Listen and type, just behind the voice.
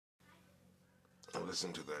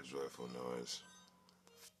Listen to that joyful noise.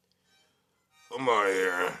 Omar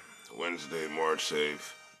here, Wednesday, March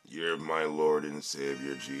 8th, year of my Lord and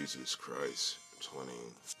Savior Jesus Christ,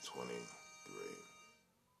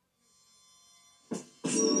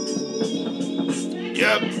 2023.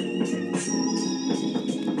 Yep.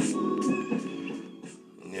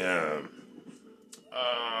 Yeah.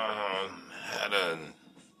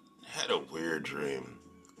 Had a weird dream.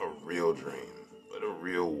 A real dream. But a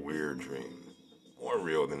real weird dream. More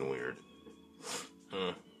real than weird.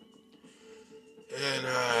 And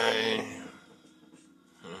I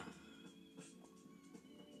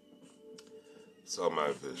saw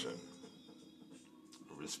my vision.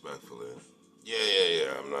 Respectfully.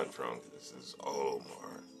 Yeah. I'm not drunk. This is all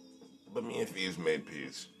Omar. But me and Fees made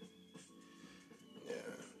peace.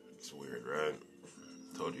 Yeah. It's weird, right?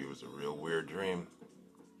 Told you it was a real weird dream.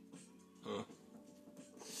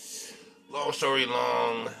 Long story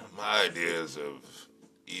long, my ideas of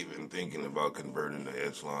even thinking about converting to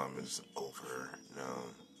Islam is over. No.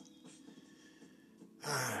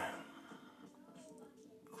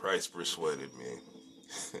 Christ persuaded me.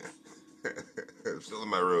 I'm still on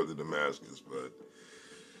my road to Damascus, but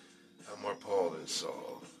I'm more Paul than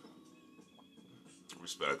Saul.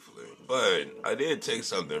 Respectfully. But I did take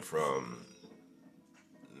something from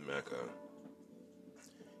Mecca.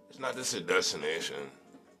 It's not just a destination.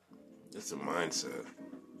 It's a mindset.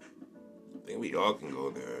 I think we all can go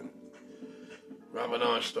there.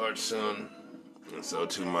 Ramadan starts soon. And so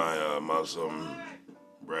to my Muslim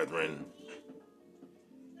brethren,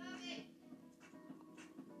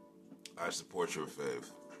 I support your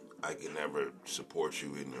faith. I can never support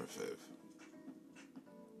you in your faith.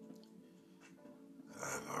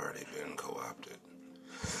 I've already been co-opted.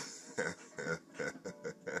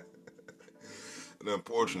 And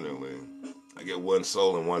unfortunately, I get one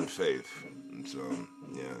soul and one faith. And so,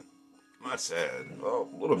 yeah. I'm not sad. Well,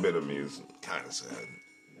 a little bit amused. Kind of sad.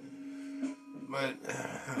 But,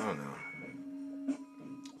 I don't know.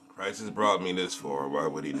 Christ has brought me this far. Why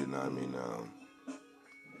would he deny me now?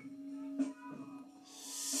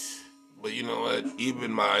 But you know what?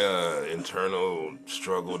 Even my internal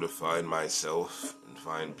struggle to find myself and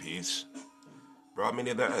find peace brought me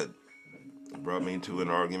to that. It brought me to an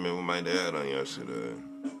argument with my dad on yesterday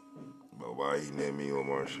about why he named me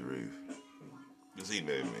Omar Sharif. Because he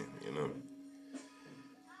named me, you know.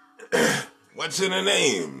 What's in a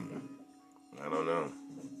name? I don't know.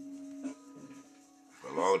 For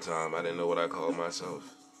a long time, I didn't know what I called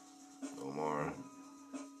myself. Omar,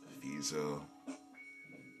 Fizo,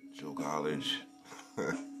 Joe College,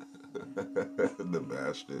 the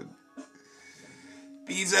bastard.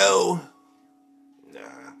 Fizo.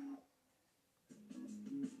 Nah.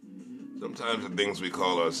 Sometimes the things we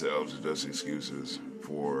call ourselves are just excuses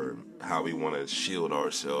for how we want to shield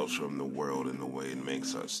ourselves from the world in the way it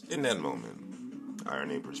makes us in that moment.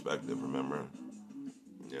 Irony, perspective, remember?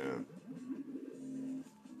 Yeah,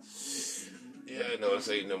 I know it's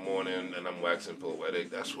 8 in the morning and I'm waxing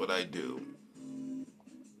poetic. That's what I do.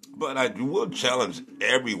 But I will challenge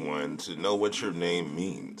everyone to know what your name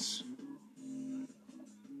means.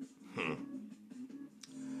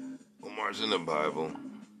 Omar's in the Bible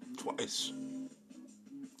twice.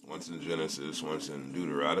 Once in Genesis, once in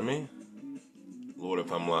Deuteronomy. Lord,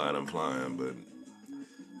 if I'm lying, I'm flying, but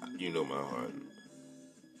you know my heart.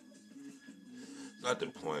 It's not the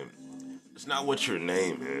point. It's not what your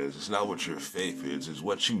name is. It's not what your faith is. It's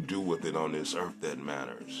what you do with it on this earth that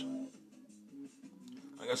matters.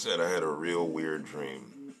 Like I said, I had a real weird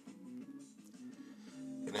dream.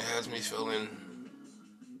 And it has me feeling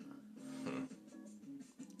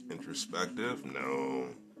introspective. No.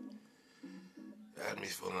 It had me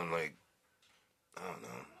feeling like, I don't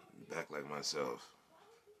know, back like myself.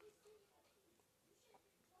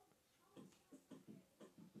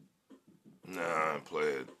 Nah, play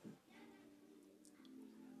it.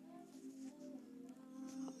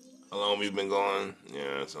 How long have you been going?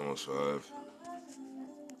 Yeah, it's almost 5.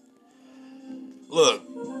 Look,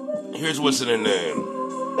 here's what's in the name.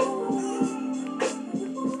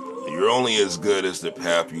 You're only as good as the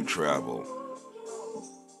path you travel.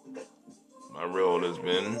 My road has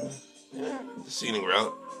been the scenic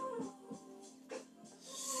route.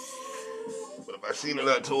 But if I seen it,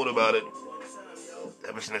 I told about it.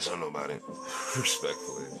 Never snitch on nobody.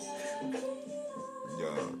 Respectfully.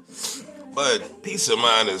 Yeah. But peace of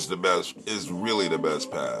mind is really the best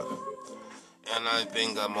path. And I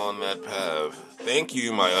think I'm on that path. Thank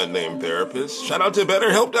you, my unnamed therapist. Shout out to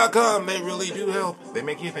BetterHelp.com. They really do help. They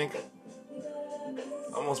make you think.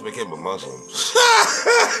 I almost became a Muslim.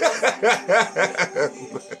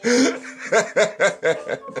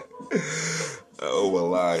 Oh,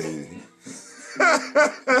 wallahi.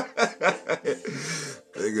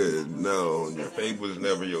 Nigga, no, your faith was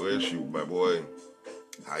never your issue, my boy.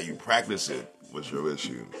 How you practice it was your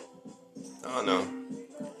issue. I don't know.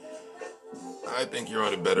 I think you're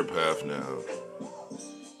on a better path now.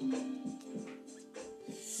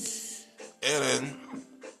 And then,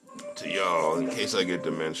 to y'all, in case I get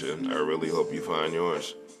dementia, I really hope you find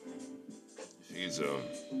yours. She's, you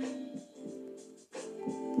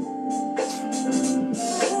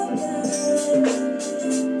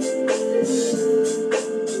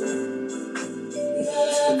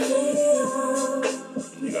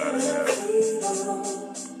gotta have,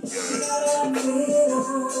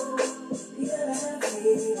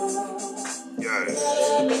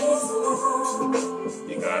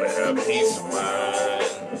 you gotta have peace of mind.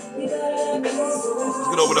 Let's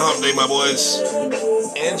get over the hump day, my boys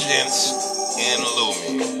and gents and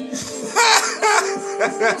Lumi.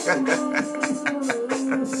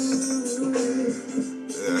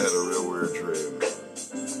 Yeah, I had a real weird dream.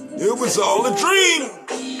 It was all a dream.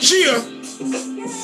 Cheer.